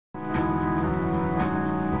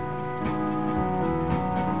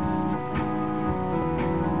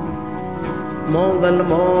मोगल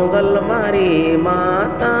मोगल मारी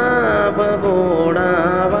माता भगोड़ा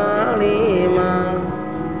वाली माँ।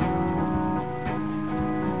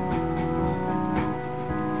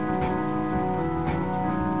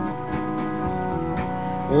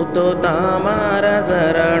 હું તો તમારા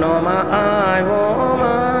શરણોમાં આવ્યો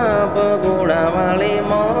માં ભગોડા વાળી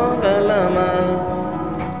મોગલમાં।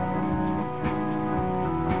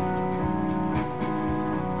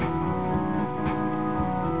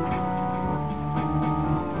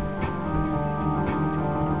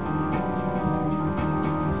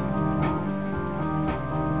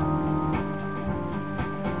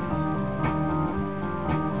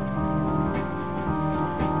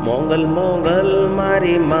 मोगल मोगल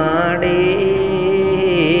मारी माड़ी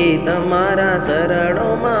तमारा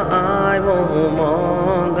शरणों में आयो हूँ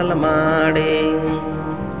मोगल माड़ी।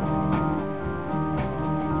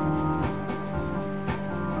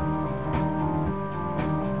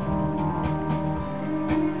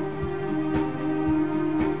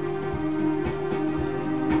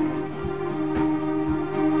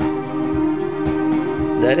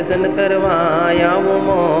 दर्शन करवा आऊं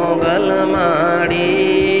मोगल माड़ी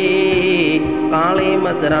काली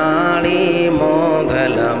मसराली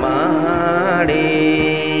मोगल माड़ी।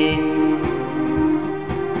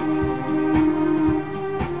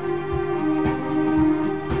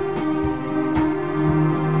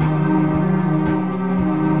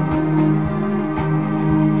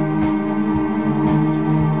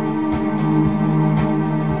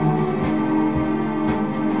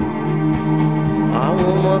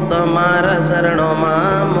 तमारा शरणों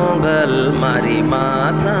मां मोगल मारी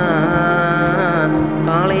माता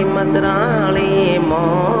काली मसराली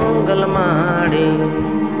मोगल माड़ी।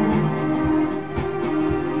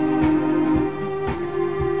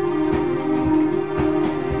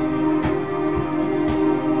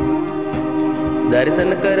 दर्शन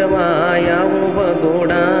करवा आऊं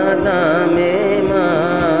भगोड़ा धामे मां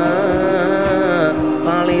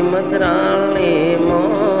काली मसराली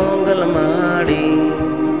मोगल माड़ी।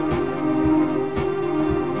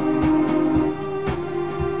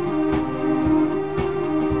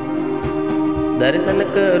 दर्शन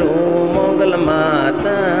करूं मोगल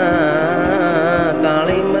माता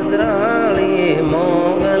काली मसराली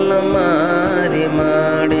मोगल मारी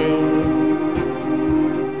माड़ी।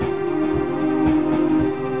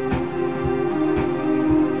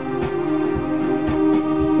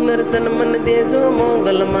 दर्शन मन देजो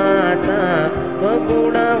मोगल माता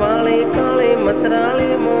भगोड़ा वाली काली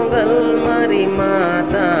मसराली मोगल मारी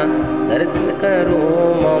माता। दर्शन करूं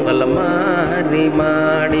मोगल मारी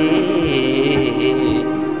माड़ी।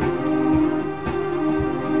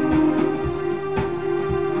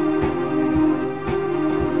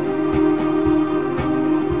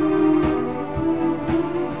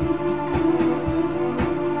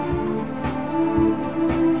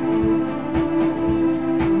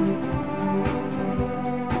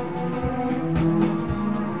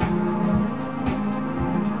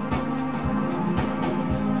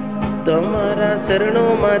 तमारा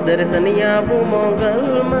शरणों में दर्शन आऊं मोगल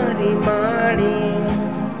मारी माड़ी।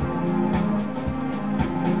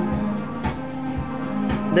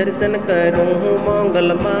 दर्शन करूं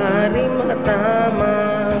मोगल मारी माता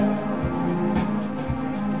मां।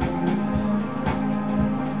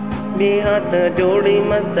 बे हाथ जोड़ी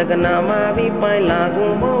मस्तक नामावी पाए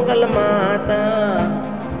लागू मोगल माता।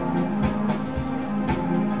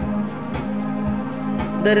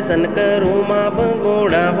 दर्शन करूं माँ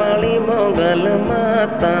भगोड़ा वाली मोगल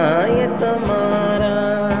माता ये तमारा।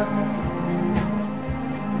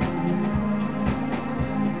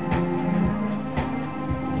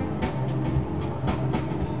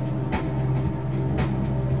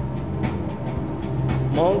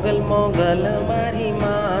 मोगल मोगल मारी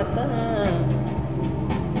माता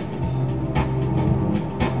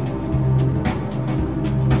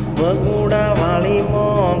भगोड़ा वाली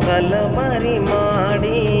मोगल मारी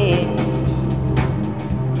माड़ी।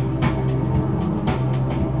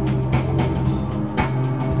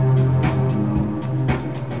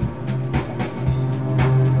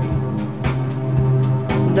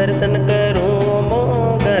 दर्शन करूं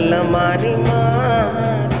मोगल मारी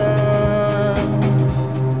माता।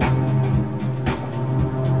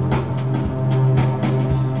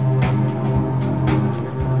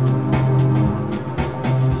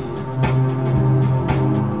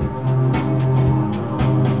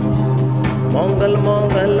 मोगल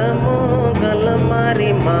मोगल मोगल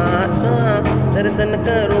मारी माता। दर्शन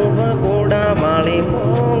करूं भगोड़ा वाली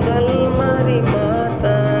मोगल मारी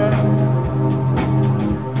माता।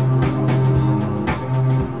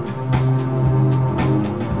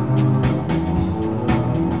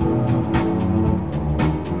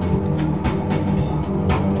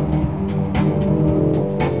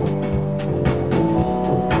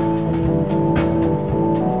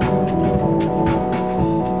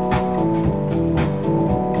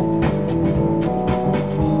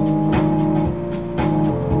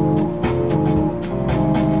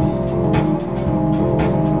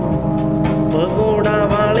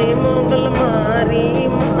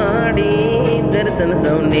 દર્શન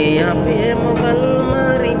સૌને આપે મોગલ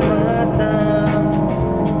મારી માતા.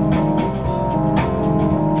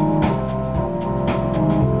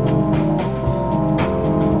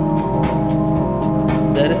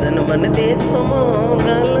 દર્શન મને દેશો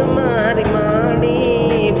મોગલ મારી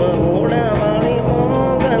માડી બગુડા વાળી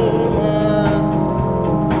મોગલમાં.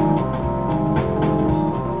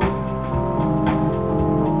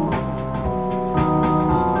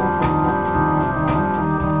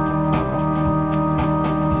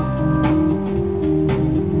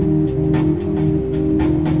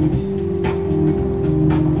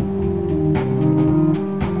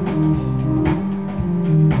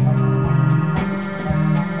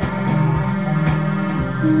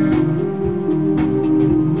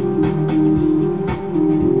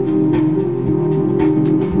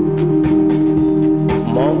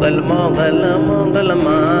 મોગલ મોગલ મોગલ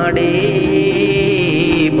માડી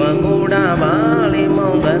બગુડા વાળી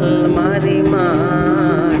મોગલ મારી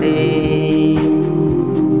માડી.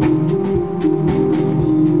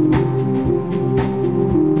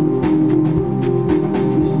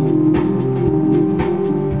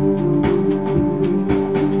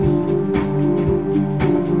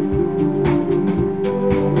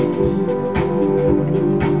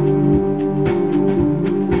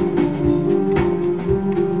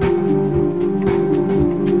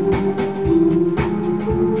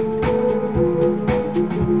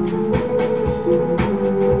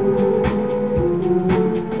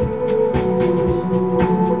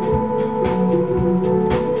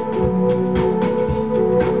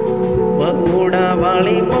 બગુડા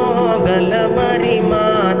વાળી મોગલ મારી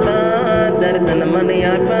માતા દર્શન મને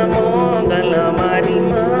આપા મોગલ મારી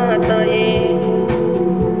માતાએ.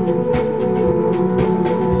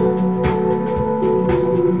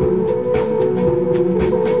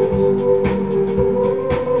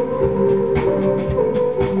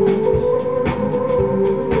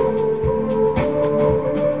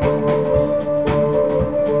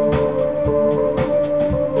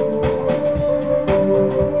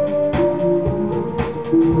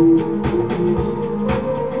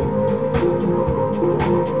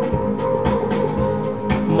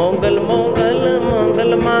 મોગલ મોગલ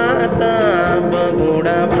મોગલ માતા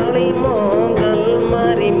બગુડા વાળી મોગલ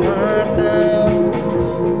મારી માતા.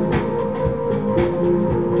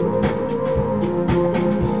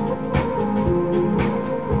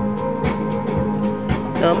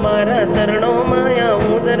 તમારા શરણોમાં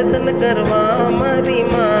આવું દર્શન કરવા મારી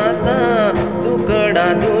માતા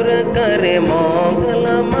દુખડા દૂર કરે મોગલ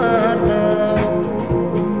માતા.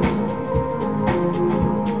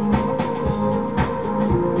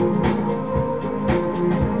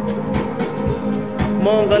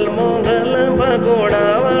 મોગલ મોગલ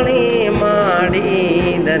ભગોડા વાળી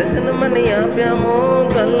માડી દર્શન મને આપ્યા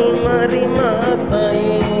મોગલ મારી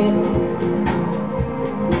માતાએ.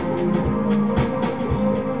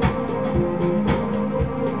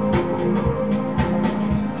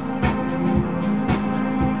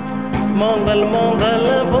 મોગલ મોગલ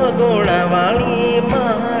ભગોડા વાળી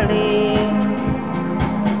માડી.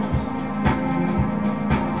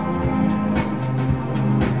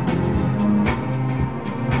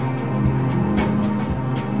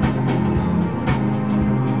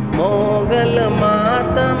 મોગલ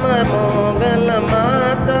માતા મોગલ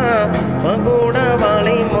માતા બગુડા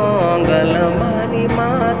વાળી મોગલ મારી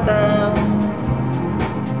માતા.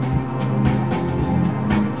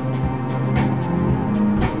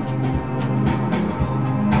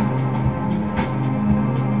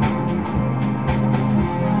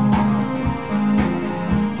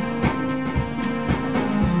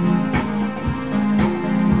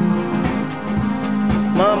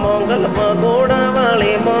 મોગલ બગોડા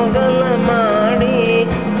વાળી મોગલ માડી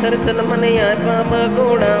દર્શન મને આપા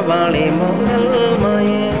બગોડા વાળી મોગલ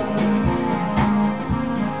માએ.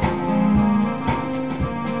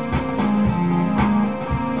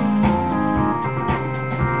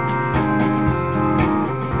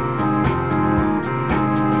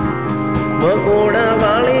 બગોડા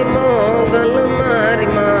વાળી મોગલ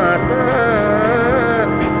મારી માતા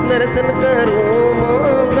દર્શન કરું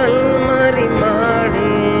મોગલ મારી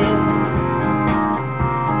માડી.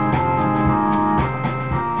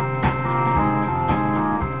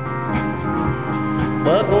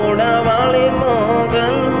 બગોડા વાળી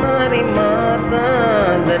મોગલ મારી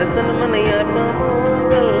માતા દર્શન મને આપા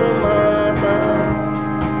મોગલ માતા.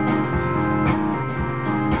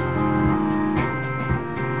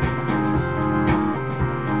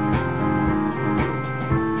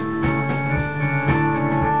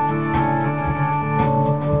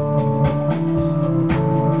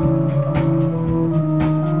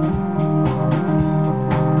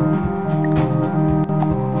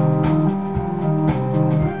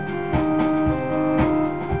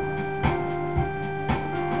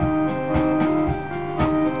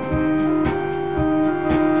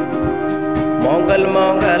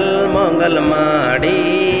 मोगल माड़ी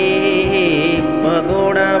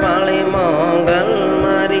भगोड़ा वाली मोगल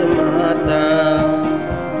मारी माता।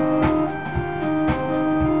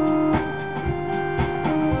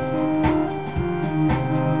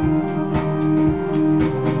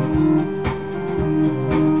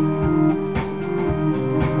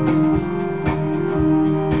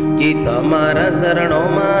 कि तुम्हारा शरणों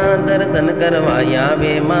में दर्शन करवाया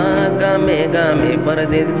वे माँ गामे गामे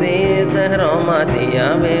परदेश से शहरों में दिया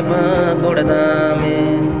वे भगोड़ा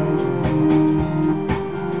में।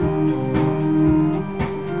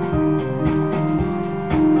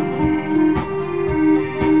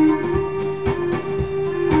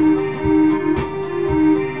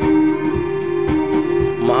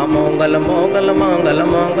 माँ मोगल मोगल मोगल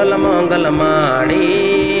मोगल मोगल माड़ी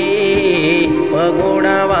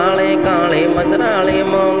भगोड़ा वाले काले मसराले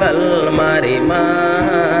मोगल मारी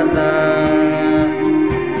माता।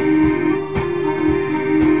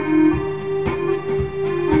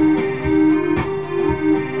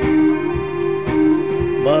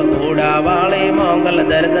 भगोड़ा वाले मोगल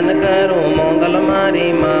दर्शन करो मोगल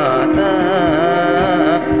मारी माता।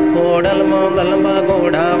 कोडल मोगल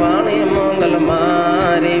भगोड़ा वाले मोगल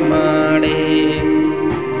मारी माड़ी।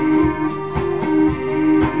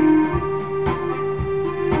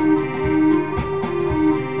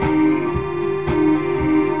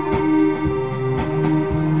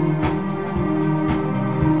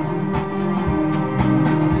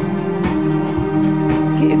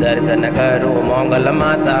 दर्शन करो मोगल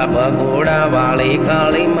माता भगोड़ा वाली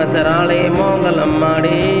काली मसराले मोगल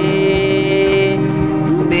माड़ी।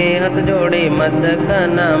 बेहद जोड़े मद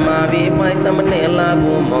कना मावी पाई तमने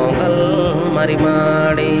लागू मोगल मारी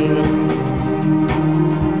माड़ी।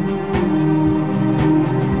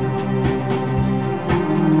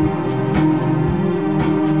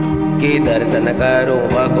 कि दर्शन करो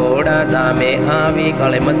भगोड़ा दामे आवी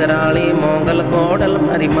काले मसराली मोगल कोडल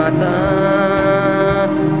मारी माता।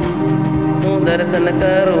 दर्शन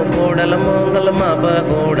करो कोडल मोगल माँ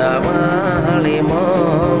भगोड़ा वाली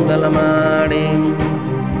मोगल माड़ी।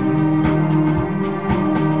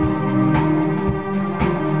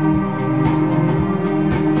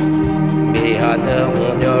 बेहाथ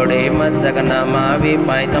हूँ जोड़े मजगना मावी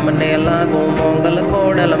पाई तमने लागू मोगल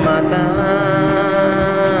कोडल माता।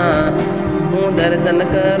 दर्शन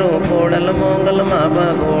करो कोडल मोगल माँ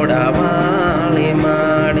भगोड़ा वाली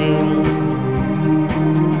माड़ी।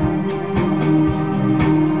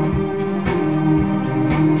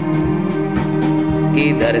 कि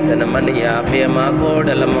दर्शन मनिया पे माँ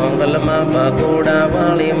कोडल मोगल माँ भगोड़ा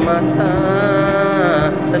वाली माता।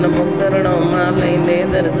 तन मुकरणों माँ लेने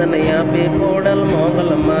दर्शन या पे कोडल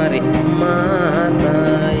मोगल मारी माता।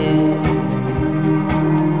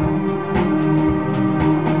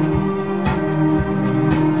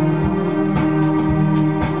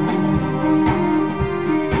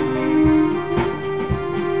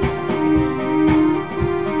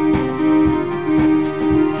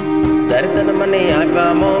 दर्शन मने आका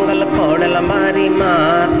मोगल कोडल मारी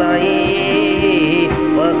माताई।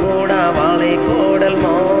 भगोड़ा वाले कोडल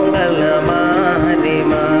मोगल मारी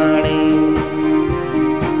माड़ी।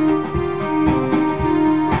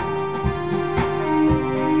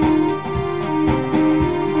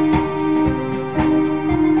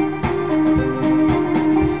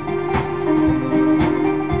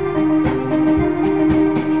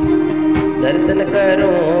 दर्शन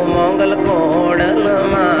करो मोगल कोडल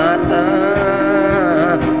माता।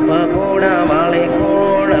 भगोड़ा वाले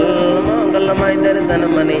कोडल मोगल माई दर्शन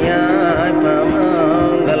मनिया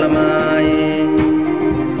मोगल माए।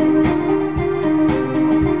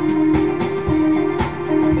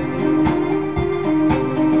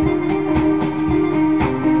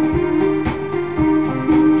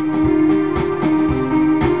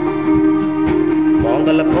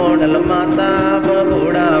 मोगल कोडल माता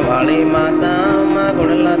भगोड़ा वाली माता। माँ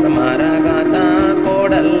गुड़ला तुम्हारा गाता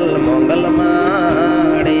कोडल मोगल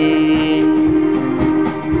माड़ी।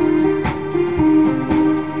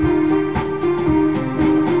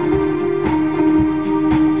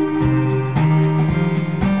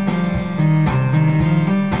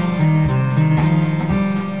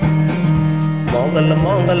 मोगल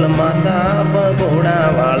मोगल माता भगोड़ा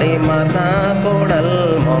वाली माता। कोडल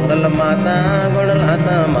मोगल माता गुड़ला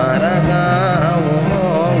तुम्हारा गाँव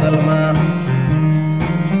मोगल माँ।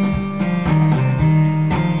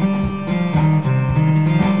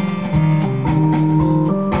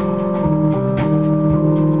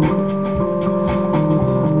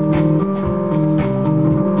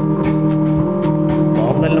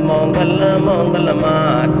 मोगल मोगल मोगल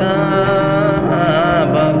माता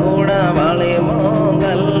भगोड़ा वाले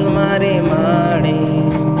मोगल मारी माड़ी।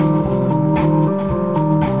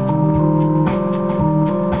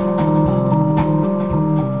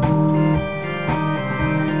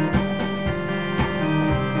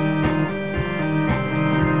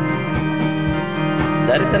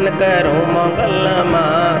 दर्शन करूं मोगल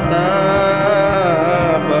माता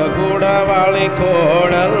भगुड़ा वाली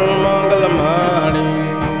खोड़ल मोगल माड़ी।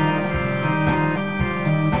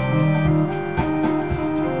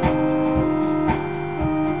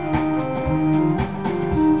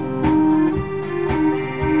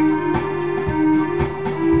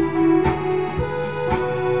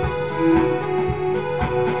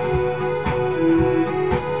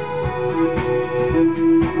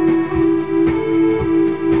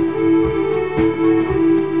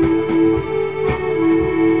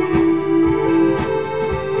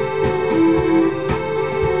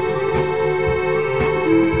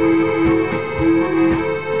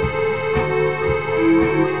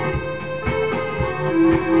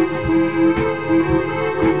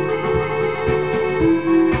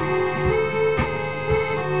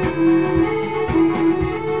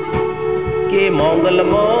 के मोगल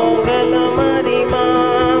मोगल मारी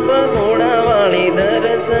माँ भगोड़ा वाली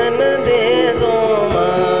दर्शन दे दो माँ।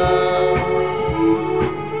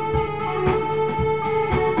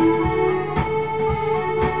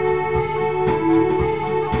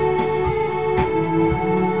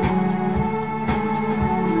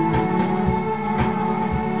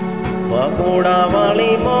 भगोड़ा वाली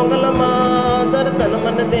मोगल माँ दर्शन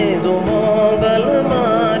मन दे दो मोगल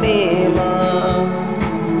मारी माँ।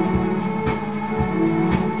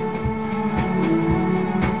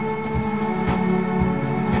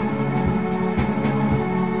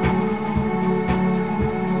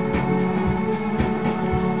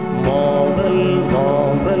 मोगल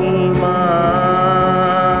मोगल माँ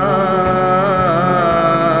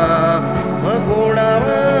भगोड़ा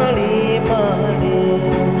वाली मारी।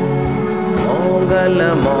 मोगल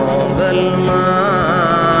मोगल माँ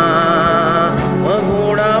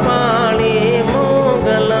भगोड़ा वाली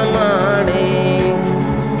मोगल माड़ी।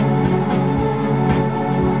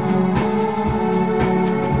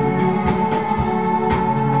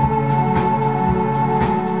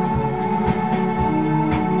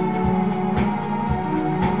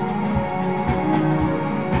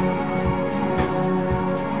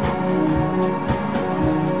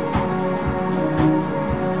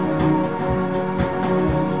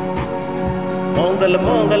 मोगल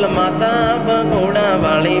मोगल माता भगोड़ा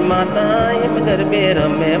वाली माता यम गरबे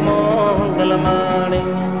रमे मोगल माड़ी।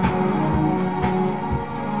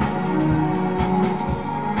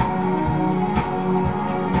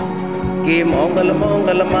 के मोगल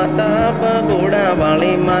मोगल माता भगोड़ा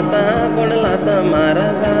वाली माता गुणला तुम्हारा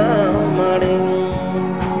गाँव माड़ी।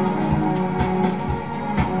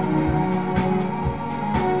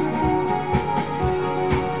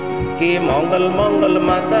 कि मोगल मोगल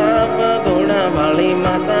माता भगोड़ा वाली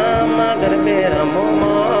माता मगर बेरमो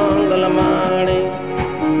मोगल माड़ी।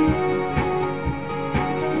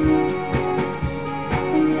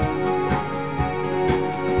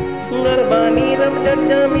 गरबानी रम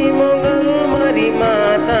जमी मोगल मारी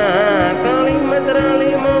माता काली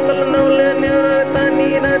मदराली मोगल नौले न्यातानी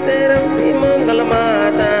राते रमती मोगल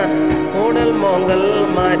माता ओडल मोगल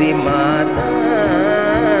मारी माता।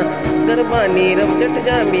 गरबानी रम जट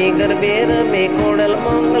जामी गरबे रमे कोडल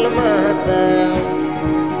मोगल माता।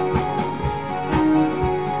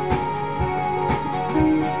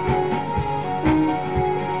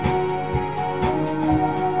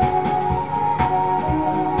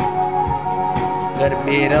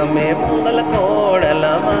 गरबे रमे मोगल कोडल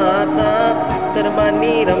माता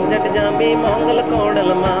गरबानी रम जट जामी मोगल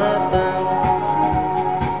कोडल माता।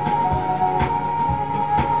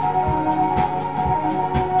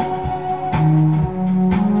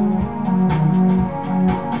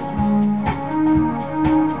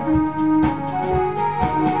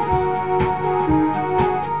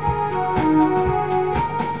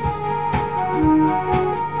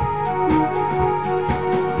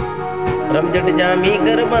 रमजट जामी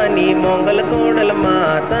गरबानी मोगल कोडल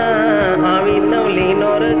माता आवी नवली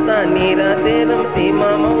नौर तानी राते रमती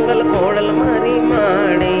माँ मोगल कोडल मारी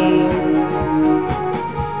माड़ी।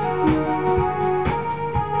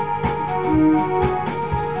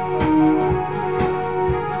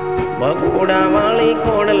 भगोड़ा वाली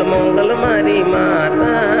कोडल मोगल मारी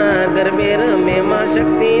माता गरबे रमे माँ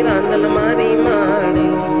शक्ति रांदल मारी माड़ी।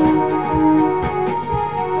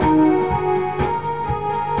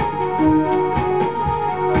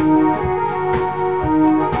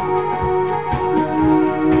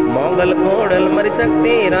 मोगल कोडल मरी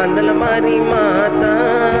शक्ति रांदल मारी माता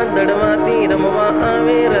दड़वाती रमवा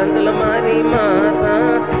आवे रांदल मारी माता।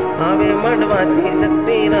 आवे मंडवाती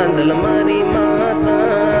शक्ति रांदल मारी माता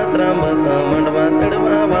त्रंबक मंडवा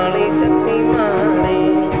तड़वा वाली शक्ति माड़ी।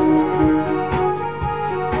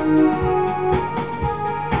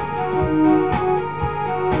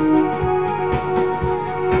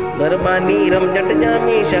 बानी रमझट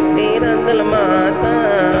जामी शक्ति रंदल माता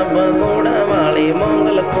भगोड़ा वाली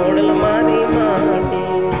मोगल कोडल मारी माटी।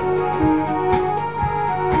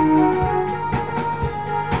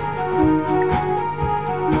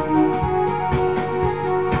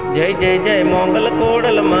 जय जय जय मोगल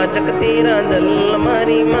कोडल माँ शक्ति रंदल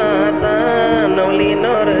मारी माता नवली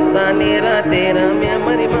नौरता नेरा तेरा मैं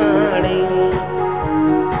मरी माड़ी।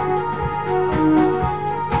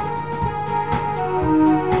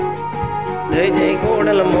 जय जय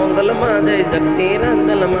कोडल मोगल माँ जय शक्ति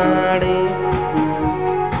रंदल माड़ी।